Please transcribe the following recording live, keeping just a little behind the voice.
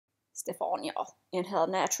Stefania in her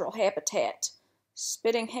natural habitat,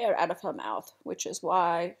 spitting hair out of her mouth, which is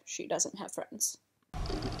why she doesn't have friends.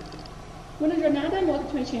 Buona giornata and welcome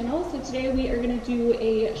to my channel. So today we are going to do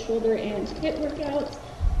a shoulder and hip workout.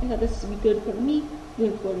 I thought this would be good for me,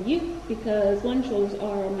 good for you, because one, shoulders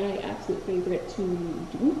are my absolute favorite to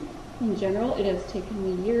do. In general, it has taken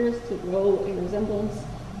me years to grow a resemblance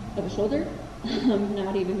of a shoulder. I'm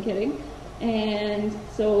not even kidding. And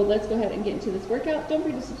so let's go ahead and get into this workout. Don't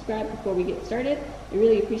forget to subscribe before we get started. I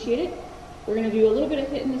really appreciate it. We're going to do a little bit of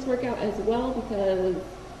HIIT in this workout as well because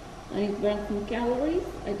I need to burn some calories.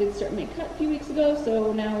 I did start my cut a few weeks ago,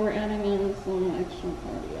 so now we're adding in some extra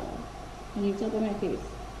cardio. Can you tell by my face?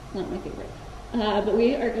 It's not my favorite. But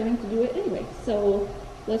we are going to do it anyway. So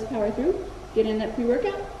let's power through, get in that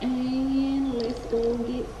pre-workout, and let's go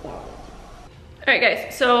get started. Alright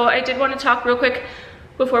guys, so I did want to talk real quick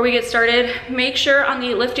before we get started. Make sure on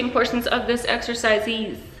the lifting portions of this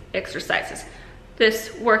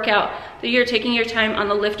this workout, that you're taking your time on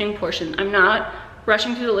the lifting portion. I'm not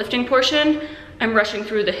rushing through the lifting portion, I'm rushing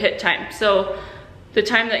through the HIIT time. So the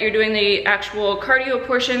time that you're doing the actual cardio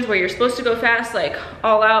portions where you're supposed to go fast, like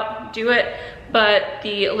all out, do it. But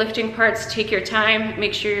the lifting parts, take your time,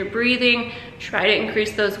 make sure you're breathing, try to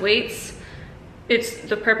increase those weights.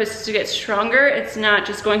 The purpose is to get stronger. It's not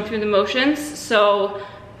just going through the motions. So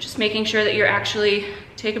just making sure that you're actually,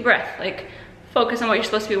 take a breath, like focus on what you're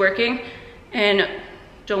supposed to be working and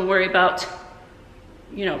don't worry about,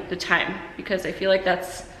 you know, the time, because I feel like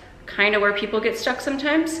that's kind of where people get stuck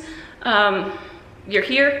sometimes. You're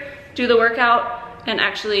here, do the workout and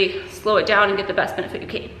actually slow it down and get the best benefit you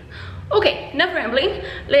can. Okay, enough rambling,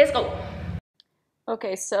 let's go.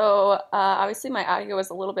 Okay, so obviously my audio is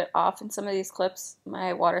a little bit off in some of these clips.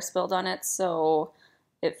 My water spilled on it, so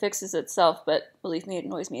it fixes itself, but believe me, it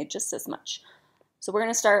annoys me just as much. So we're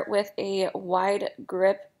going to start with a wide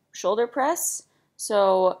grip shoulder press.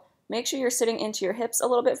 So make sure you're sitting into your hips a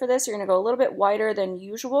little bit for this. You're going to go a little bit wider than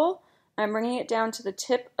usual. I'm bringing it down to the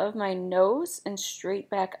tip of my nose and straight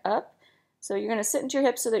back up. So you're going to sit into your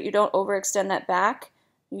hips so that you don't overextend that back.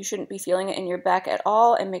 You shouldn't be feeling it in your back at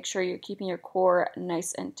all, and make sure you're keeping your core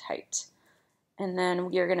nice and tight. And then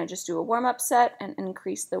we're going to just do a warm-up set and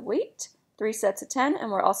increase the weight, 3 sets of 10, and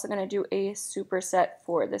we're also going to do a superset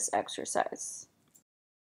for this exercise.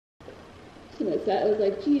 So my set, I was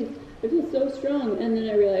like, geez, I feel so strong, and then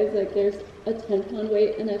I realized like there's a 10-pound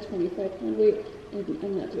weight and a 25-pound weight, and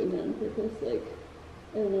I'm not doing that on purpose, like,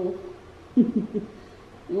 I don't know.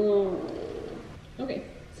 Oh. Okay,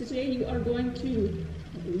 so today you are going to,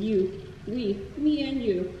 me and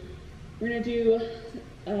you, we're going to do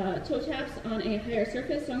toe taps on a higher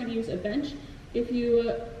surface, so I'm going to use a bench. If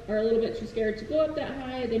you are a little bit too scared to go up that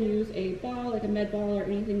high, then use a ball, like a med ball or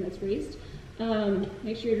anything that's raised.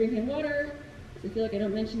 Make sure you're drinking water. I feel like I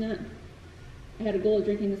don't mention that. I had a goal of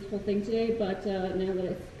drinking this whole thing today, but now that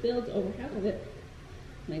I spilled over half of it,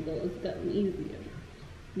 my goal has gotten easier.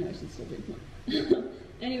 No, I should still drink more.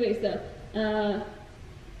 Anyway, so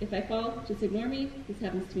if I fall, just ignore me. This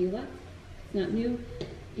happens to me a lot. It's not new.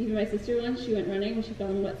 Even my sister once, she went running and she fell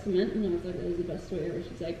in wet cement, and I was like, that was the best story ever.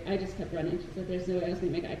 She's like, I just kept running. She's like, there's no way I was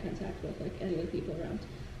going to make eye contact with like any of the people around.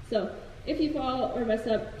 So if you fall or mess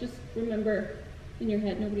up, just remember in your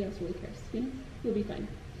head, nobody else really cares. You know, you'll be fine.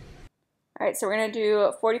 All right, so we're going to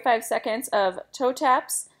do 45 seconds of toe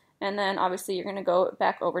taps, and then obviously you're going to go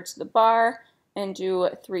back over to the bar and do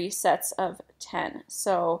 3 sets of 10.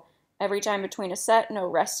 So every time between a set, no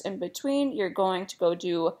rest in between, you're going to go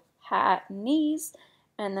do hat knees,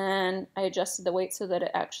 and then I adjusted the weight so that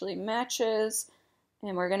it actually matches,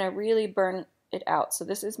 and we're going to really burn it out. So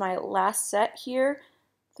this is my last set here,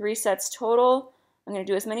 3 sets total. I'm going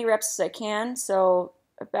to do as many reps as I can, so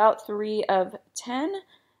about 3 of 10,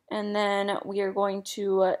 and then we are going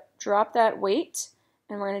to drop that weight,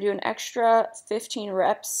 and we're going to do an extra 15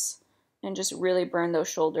 reps and just really burn those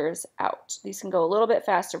shoulders out. These can go a little bit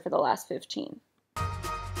faster for the last 15.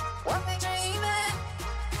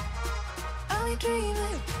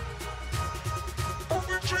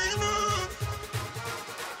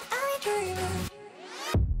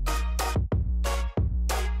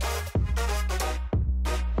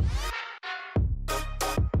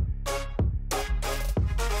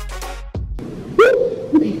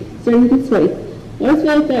 Starting to get sweaty. I always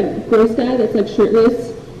feel like that gross guy that's like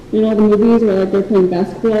shirtless in all the movies where like they're playing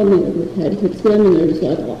basketball and like their head hits them and they're just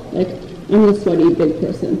like, oh, like I'm a sweaty big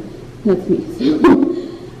person. That's me. So,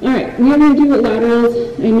 all right, we are going to do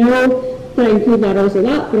laterals. I know that I include laterals a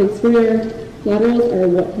lot, but I swear laterals are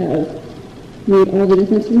what have made all the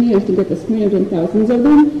difference for me. I think at this point I've done thousands of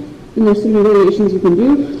them, and there's so many variations you can do,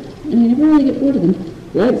 and I never really get bored of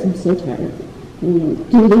them. Legs, I'm so tired.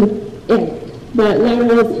 do them. Yeah, but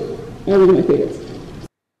laterals are one of my favorites.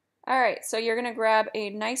 All right, so you're gonna grab a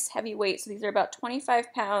nice heavy weight. So these are about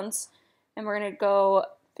 25 pounds, and we're gonna go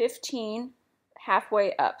 15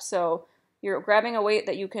 halfway up. So you're grabbing a weight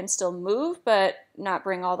that you can still move, but not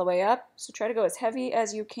bring all the way up. So try to go as heavy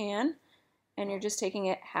as you can, and you're just taking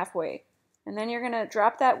it halfway. And then you're gonna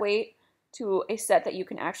drop that weight to a set that you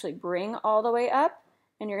can actually bring all the way up,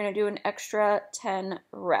 and you're gonna do an extra 10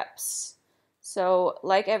 reps. So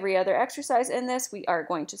like every other exercise in this, we are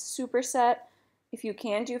going to superset. If you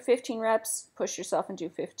can do 15 reps, push yourself and do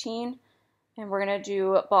 15. And we're gonna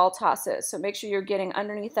do ball tosses. So make sure you're getting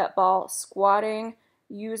underneath that ball, squatting,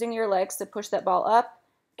 using your legs to push that ball up,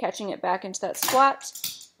 catching it back into that squat,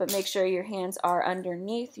 but make sure your hands are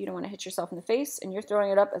underneath. You don't wanna hit yourself in the face, and you're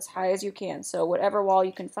throwing it up as high as you can. So whatever wall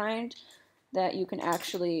you can find that you can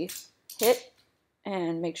actually hit,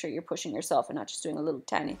 and make sure you're pushing yourself and not just doing a little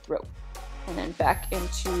tiny throw. And then back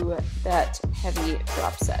into that heavy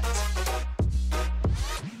drop set.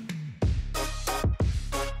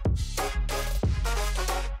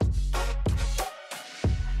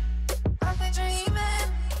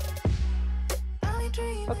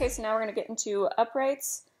 Okay, so now we're going to get into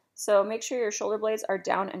uprights. So make sure your shoulder blades are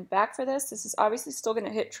down and back for this. This is obviously still going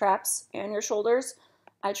to hit traps and your shoulders.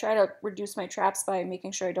 I try to reduce my traps by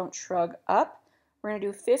making sure I don't shrug up. We're going to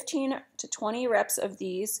do 15 to 20 reps of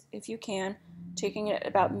these if you can, taking it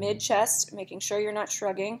about mid-chest, making sure you're not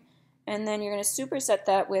shrugging. And then you're going to superset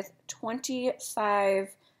that with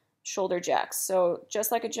 25 shoulder jacks. So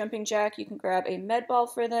just like a jumping jack, you can grab a med ball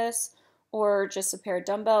for this, or just a pair of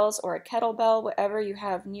dumbbells or a kettlebell, whatever you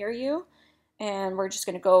have near you. And we're just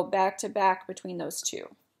going to go back to back between those two.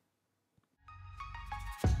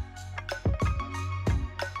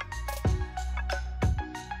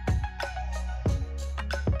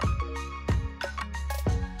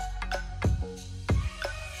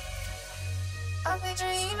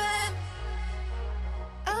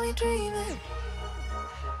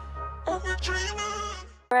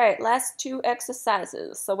 All right, last two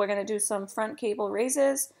exercises. So we're going to do some front cable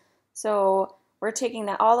raises. So we're taking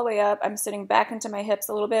that all the way up. I'm sitting back into my hips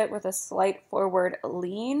a little bit with a slight forward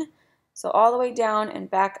lean. So all the way down and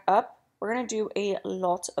back up. We're going to do a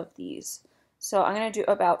lot of these. So I'm going to do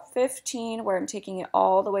about 15 where I'm taking it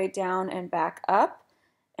all the way down and back up.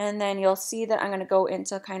 And then you'll see that I'm going to go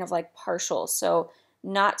into kind of like partials. So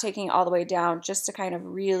not taking it all the way down, just to kind of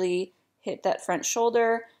really hit that front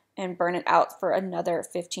shoulder and burn it out for another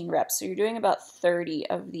 15 reps. So you're doing about 30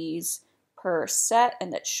 of these per set,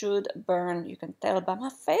 and that should burn. You can tell by my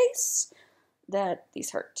face that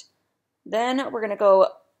these hurt. Then we're gonna go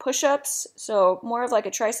push-ups. So more of like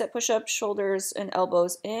a tricep push-up, shoulders and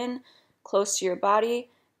elbows in, close to your body.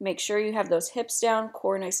 Make sure you have those hips down,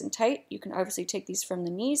 core nice and tight. You can obviously take these from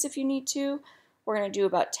the knees if you need to. We're gonna do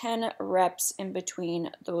about 10 reps in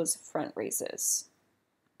between those front raises.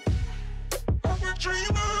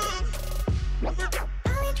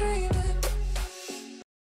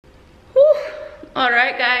 Whew. All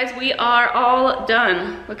right, guys, we are all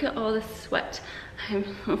done. Look at all this sweat. I'm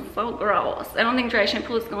so gross. I don't think dry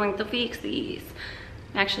shampoo is going to fix these.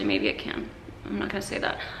 Actually, maybe it can. I'm not gonna say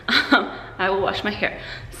that. I will wash my hair.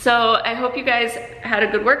 So I hope you guys had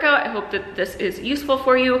a good workout. I hope that this is useful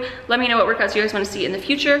for you. Let me know what workouts you guys want to see in the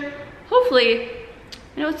future. Hopefully,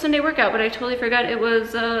 I know it's Sunday workout, but I totally forgot it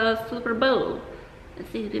was Super Bowl.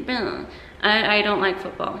 I don't like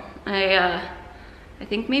football. I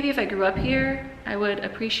think maybe if I grew up here, I would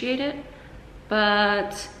appreciate it,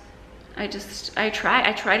 but I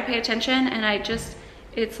try to pay attention, and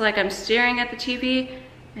it's like I'm staring at the TV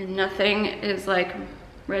and nothing is like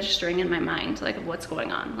registering in my mind, like what's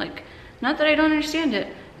going on. Like, not that I don't understand it,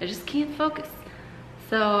 I just can't focus.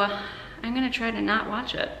 So I'm gonna try to not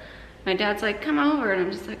watch it. My dad's like, come over, and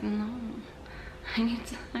I'm just like, no.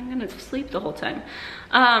 I'm gonna sleep the whole time.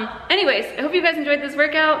 Anyways, I hope you guys enjoyed this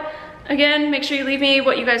workout. Again, make sure you leave me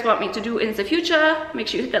what you guys want me to do in the future. Make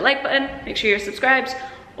sure you hit that like button. Make sure you're subscribed.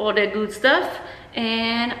 All that good stuff.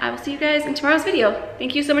 And I will see you guys in tomorrow's video.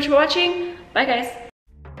 Thank you so much for watching. Bye, guys.